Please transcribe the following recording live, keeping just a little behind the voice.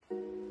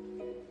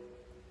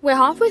We're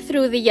halfway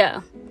through the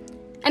year,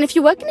 and if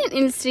you work in an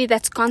industry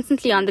that's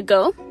constantly on the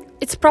go,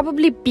 it's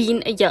probably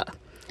been a year.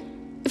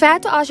 If I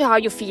had to ask you how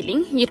you're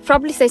feeling, you'd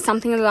probably say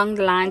something along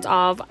the lines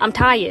of, I'm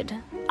tired,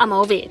 I'm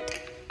over it,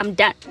 I'm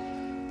done.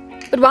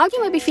 But while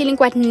you may be feeling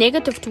quite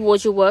negative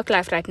towards your work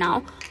life right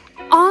now,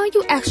 are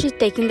you actually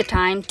taking the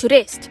time to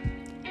rest?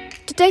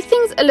 To take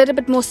things a little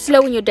bit more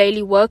slow in your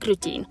daily work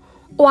routine?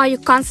 Or are you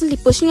constantly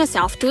pushing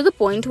yourself to the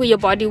point where your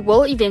body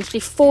will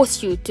eventually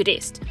force you to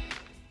rest?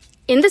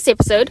 In this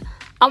episode,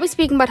 I'll be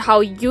speaking about how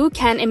you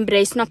can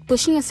embrace not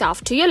pushing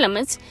yourself to your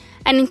limits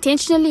and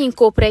intentionally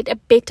incorporate a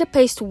better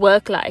paced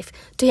work life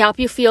to help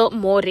you feel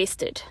more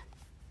rested.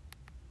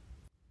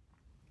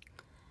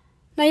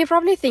 Now you're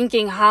probably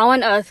thinking, how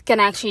on earth can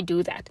I actually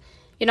do that?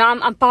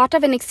 I'm part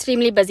of an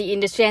extremely busy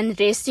industry and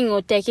resting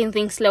or taking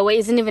things slower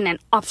isn't even an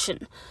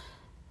option.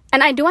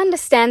 And I do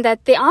understand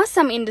that there are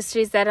some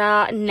industries that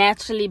are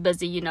naturally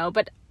busy,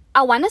 but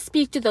I want to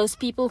speak to those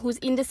people whose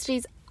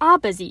industries are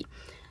busy.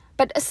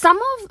 But some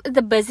of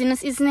the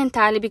busyness isn't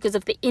entirely because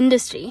of the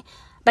industry,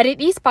 but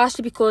it is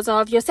partially because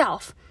of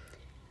yourself.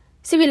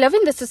 See, we live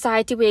in this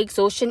society where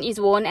exhaustion is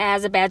worn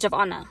as a badge of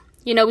honor.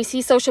 We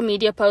see social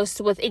media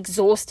posts with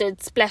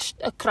exhausted splashed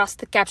across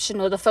the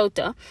caption or the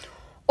photo.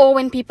 Or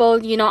when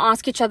people,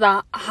 ask each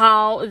other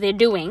how they're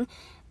doing,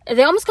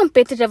 they're almost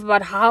competitive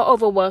about how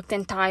overworked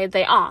and tired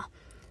they are.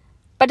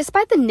 But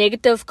despite the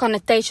negative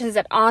connotations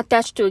that are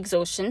attached to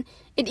exhaustion,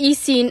 it is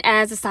seen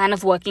as a sign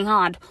of working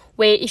hard,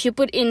 where if you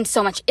put in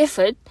so much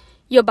effort,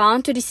 you're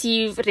bound to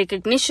receive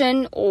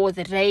recognition or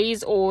the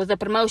raise or the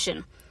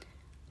promotion.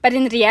 But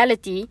in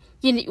reality,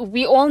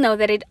 we all know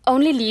that it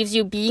only leaves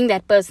you being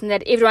that person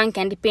that everyone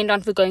can depend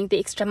on for going the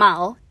extra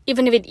mile,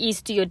 even if it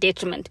is to your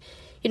detriment.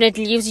 It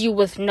leaves you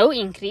with no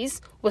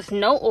increase, with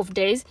no off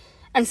days,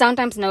 and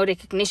sometimes no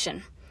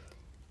recognition.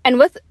 And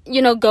with,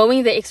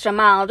 going the extra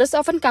mile, this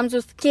often comes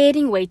with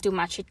caring way too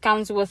much. It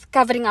comes with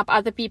covering up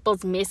other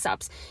people's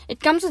mess-ups.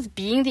 It comes with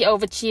being the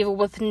overachiever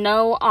with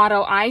no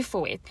ROI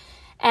for it.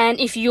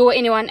 And if you or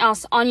anyone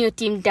else on your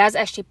team does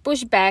actually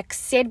push back,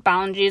 set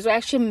boundaries, or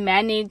actually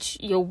manage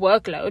your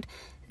workload,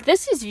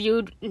 this is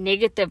viewed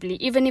negatively,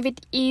 even if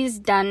it is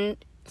done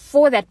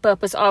for that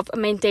purpose of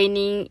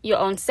maintaining your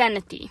own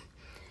sanity.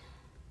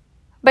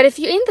 But if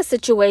you're in the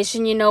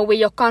situation, where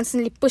you're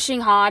constantly pushing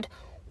hard,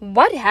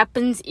 what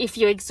happens if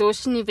your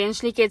exhaustion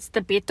eventually gets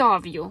the better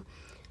of you?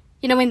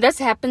 When this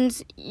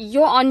happens,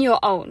 you're on your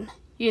own.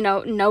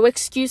 No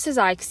excuses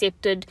are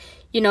accepted.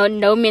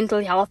 No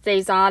mental health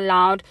days are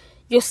allowed.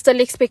 You're still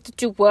expected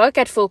to work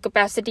at full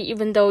capacity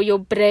even though your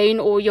brain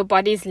or your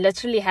body is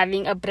literally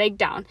having a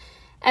breakdown.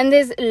 And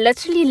there's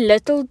literally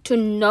little to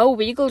no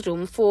wiggle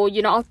room for,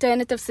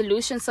 alternative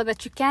solutions so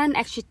that you can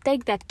actually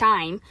take that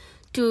time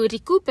to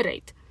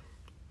recuperate.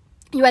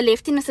 You are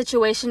left in a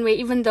situation where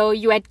even though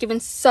you had given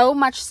so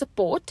much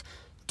support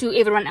to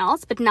everyone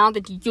else, but now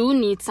that you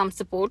need some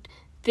support,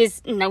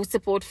 there's no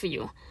support for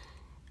you.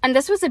 And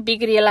this was a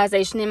big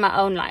realization in my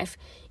own life.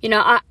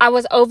 I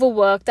was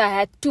overworked. I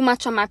had too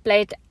much on my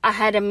plate. I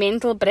had a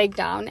mental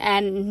breakdown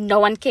and no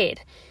one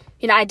cared.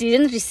 I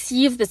didn't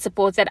receive the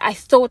support that I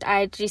thought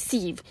I'd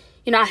receive.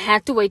 I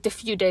had to wait a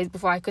few days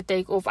before I could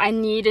take off. I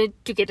needed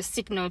to get a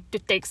sick note to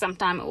take some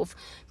time off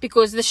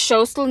because the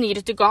show still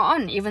needed to go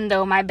on, even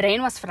though my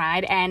brain was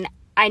fried and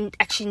I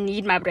actually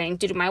need my brain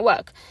to do my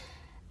work.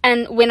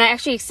 And when I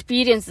actually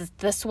experienced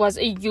this was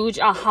a huge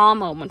aha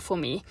moment for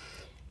me.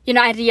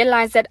 I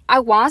realized that I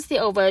was the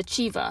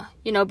overachiever,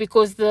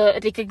 because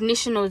the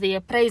recognition or the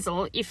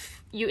appraisal,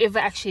 if you ever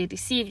actually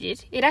received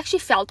it, it actually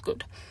felt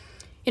good.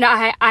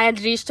 I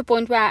had reached a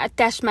point where I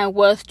attached my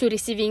worth to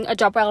receiving a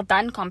job well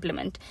done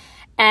compliment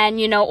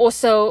and,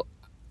 also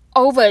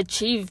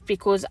overachieved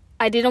because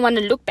I didn't want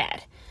to look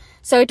bad.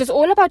 So it was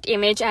all about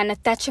image and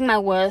attaching my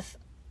worth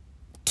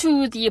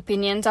to the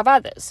opinions of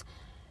others.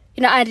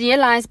 I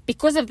realized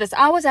because of this,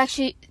 I was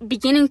actually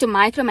beginning to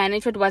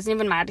micromanage what wasn't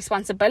even my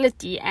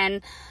responsibility.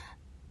 And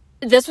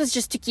this was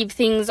just to keep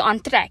things on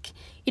track.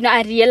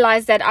 I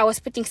realized that I was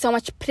putting so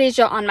much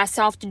pressure on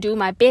myself to do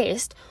my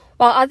best,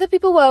 while other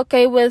people were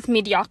okay with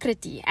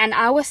mediocrity, and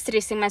I was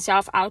stressing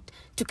myself out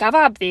to cover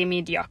up their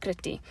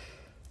mediocrity.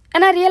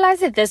 And I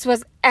realized that this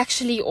was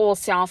actually all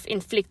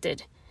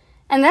self-inflicted.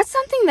 And that's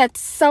something that's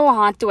so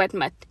hard to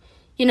admit.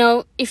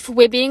 If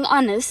we're being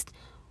honest,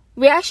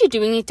 we're actually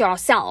doing it to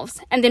ourselves,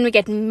 and then we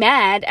get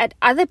mad at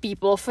other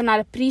people for not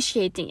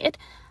appreciating it,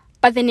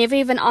 but they never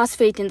even asked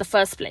for it in the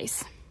first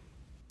place.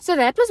 So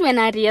that was when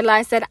I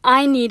realized that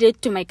I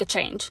needed to make a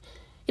change.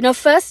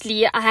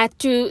 Firstly, I had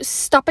to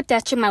stop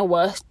attaching my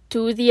worth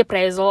to the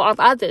appraisal of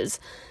others.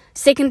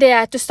 Secondly, I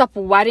had to stop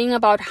worrying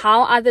about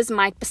how others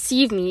might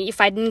perceive me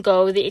if I didn't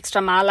go the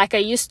extra mile like I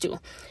used to.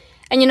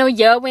 And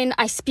here when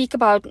I speak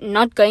about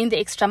not going the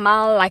extra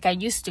mile like I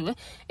used to,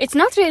 it's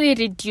not really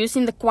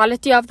reducing the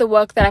quality of the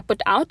work that I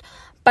put out,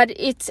 but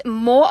it's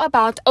more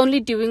about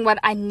only doing what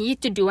I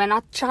need to do and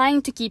not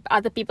trying to keep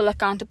other people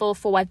accountable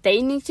for what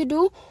they need to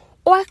do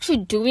or actually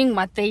doing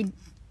what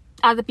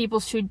other people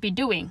should be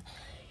doing.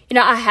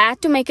 I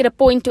had to make it a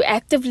point to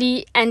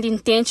actively and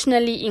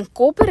intentionally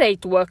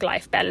incorporate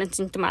work-life balance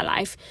into my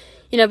life,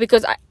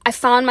 because I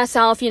found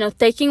myself,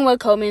 taking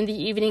work home in the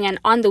evening and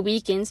on the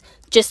weekends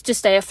just to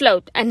stay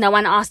afloat. And no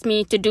one asked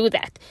me to do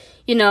that,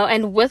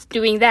 and with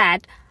doing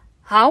that,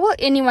 how will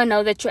anyone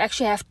know that you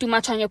actually have too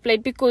much on your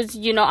plate? Because,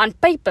 on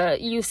paper,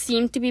 you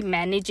seem to be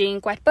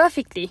managing quite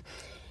perfectly.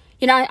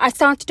 I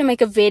started to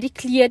make a very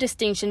clear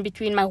distinction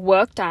between my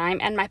work time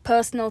and my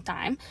personal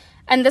time.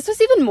 And this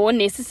was even more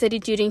necessary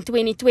during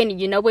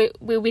 2020,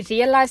 where we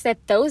realized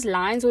that those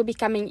lines were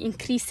becoming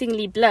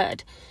increasingly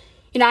blurred.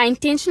 I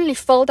intentionally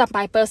filled up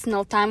my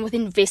personal time with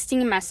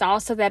investing in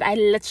myself so that I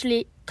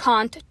literally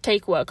can't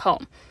take work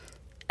home.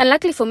 And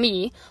luckily for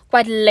me,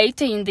 quite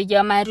later in the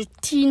year, my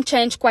routine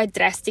changed quite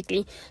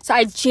drastically. So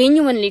I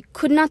genuinely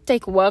could not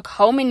take work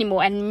home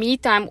anymore, and me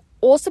time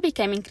also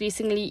became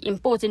increasingly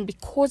important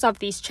because of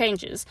these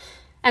changes.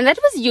 And that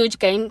was a huge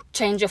game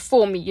changer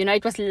for me.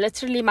 It was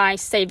literally my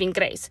saving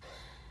grace.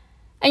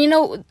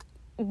 And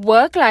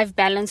work-life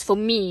balance for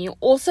me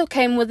also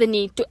came with the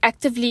need to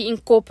actively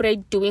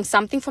incorporate doing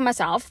something for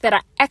myself that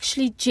I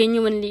actually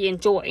genuinely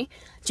enjoy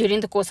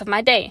during the course of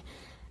my day.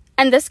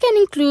 And this can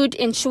include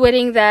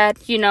ensuring that,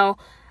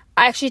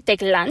 I actually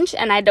take lunch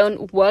and I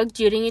don't work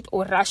during it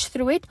or rush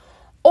through it.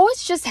 Or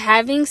it's just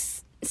having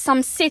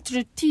some set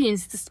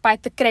routines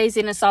despite the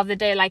craziness of the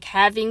day, like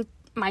having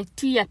my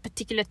tea at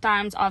particular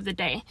times of the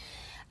day.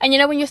 And,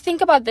 when you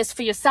think about this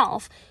for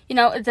yourself,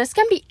 this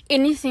can be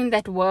anything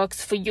that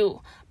works for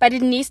you. But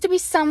it needs to be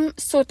some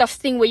sort of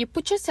thing where you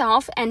put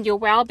yourself and your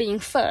well-being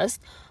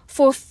first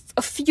for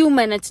a few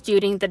minutes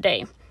during the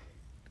day.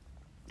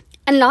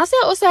 And lastly,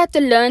 I also had to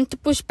learn to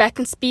push back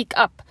and speak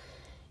up.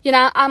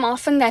 I'm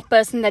often that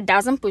person that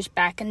doesn't push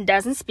back and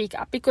doesn't speak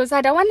up because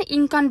I don't want to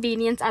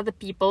inconvenience other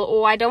people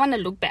or I don't want to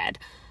look bad.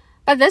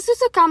 But this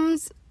also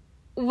comes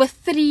with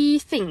three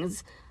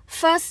things.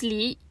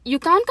 Firstly, you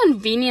can't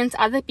convenience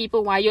other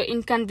people while you're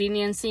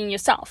inconveniencing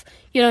yourself.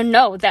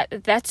 No,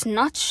 that's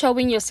not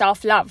showing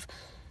yourself love.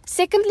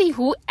 Secondly,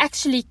 who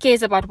actually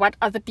cares about what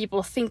other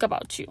people think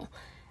about you?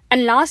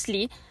 And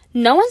lastly,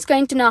 no one's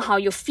going to know how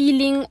you're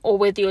feeling or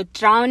whether you're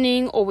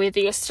drowning or whether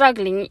you're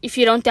struggling if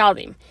you don't tell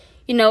them.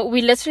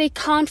 We literally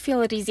can't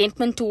feel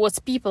resentment towards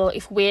people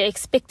if we're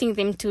expecting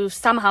them to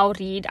somehow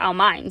read our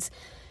minds.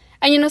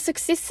 And,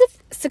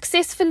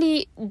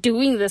 successfully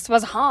doing this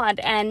was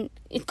hard and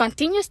it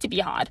continues to be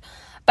hard.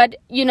 But,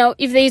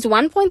 if there is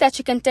one point that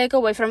you can take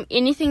away from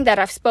anything that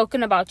I've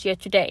spoken about here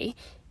today,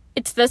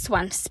 it's this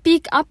one: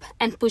 speak up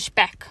and push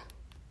back.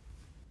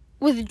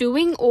 With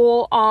doing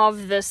all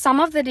of this, some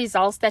of the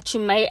results that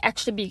you may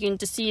actually begin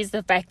to see is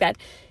the fact that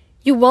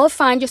you will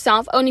find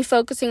yourself only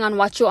focusing on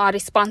what you are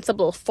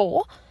responsible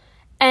for.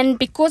 And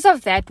because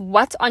of that,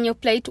 what's on your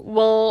plate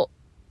will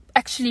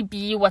actually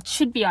be what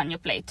should be on your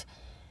plate.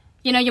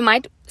 You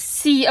might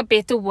see a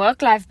better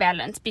work-life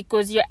balance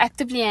because you're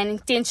actively and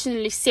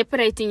intentionally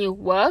separating your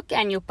work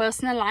and your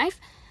personal life.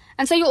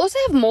 And so you also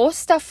have more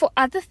stuff for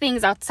other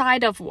things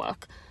outside of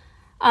work.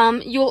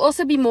 You'll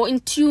also be more in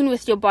tune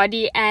with your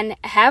body and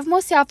have more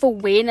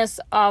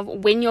self-awareness of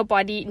when your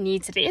body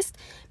needs rest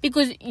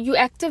because you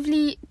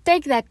actively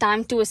take that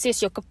time to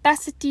assess your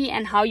capacity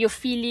and how you're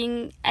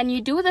feeling. And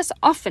you do this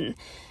often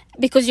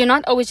because you're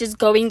not always just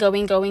going.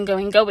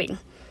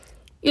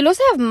 You'll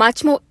also have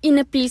much more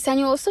inner peace and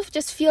you also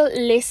just feel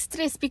less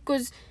stressed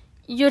because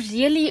you're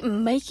really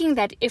making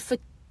that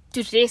effort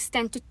to rest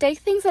and to take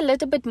things a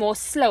little bit more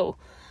slow.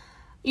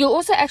 You'll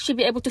also actually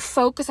be able to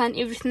focus on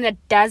everything that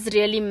does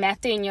really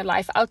matter in your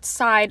life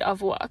outside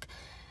of work.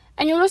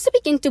 And you'll also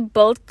begin to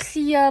build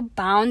clear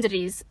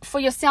boundaries for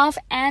yourself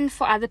and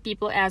for other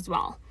people as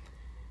well.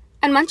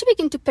 And once you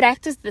begin to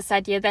practice this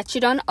idea that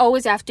you don't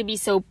always have to be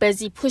so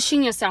busy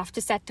pushing yourself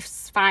to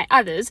satisfy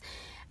others,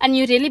 and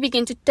you really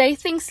begin to take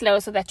things slow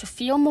so that you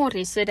feel more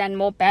rested and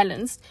more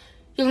balanced,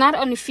 you'll not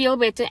only feel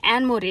better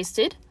and more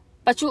rested,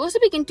 but you'll also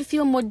begin to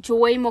feel more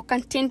joy, more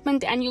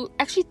contentment, and you'll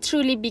actually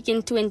truly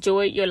begin to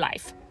enjoy your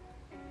life.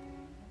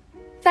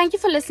 Thank you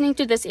for listening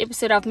to this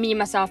episode of Me,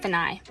 Myself, and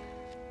I.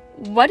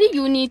 What do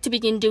you need to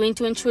begin doing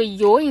to ensure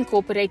you're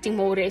incorporating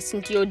more rest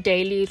into your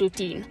daily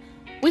routine?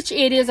 Which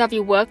areas of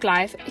your work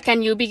life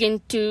can you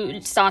begin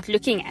to start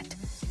looking at?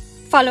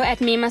 Follow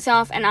at Me,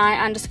 Myself, and I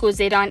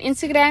 _Zeta on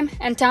Instagram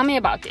and tell me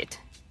about it.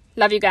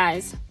 Love you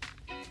guys.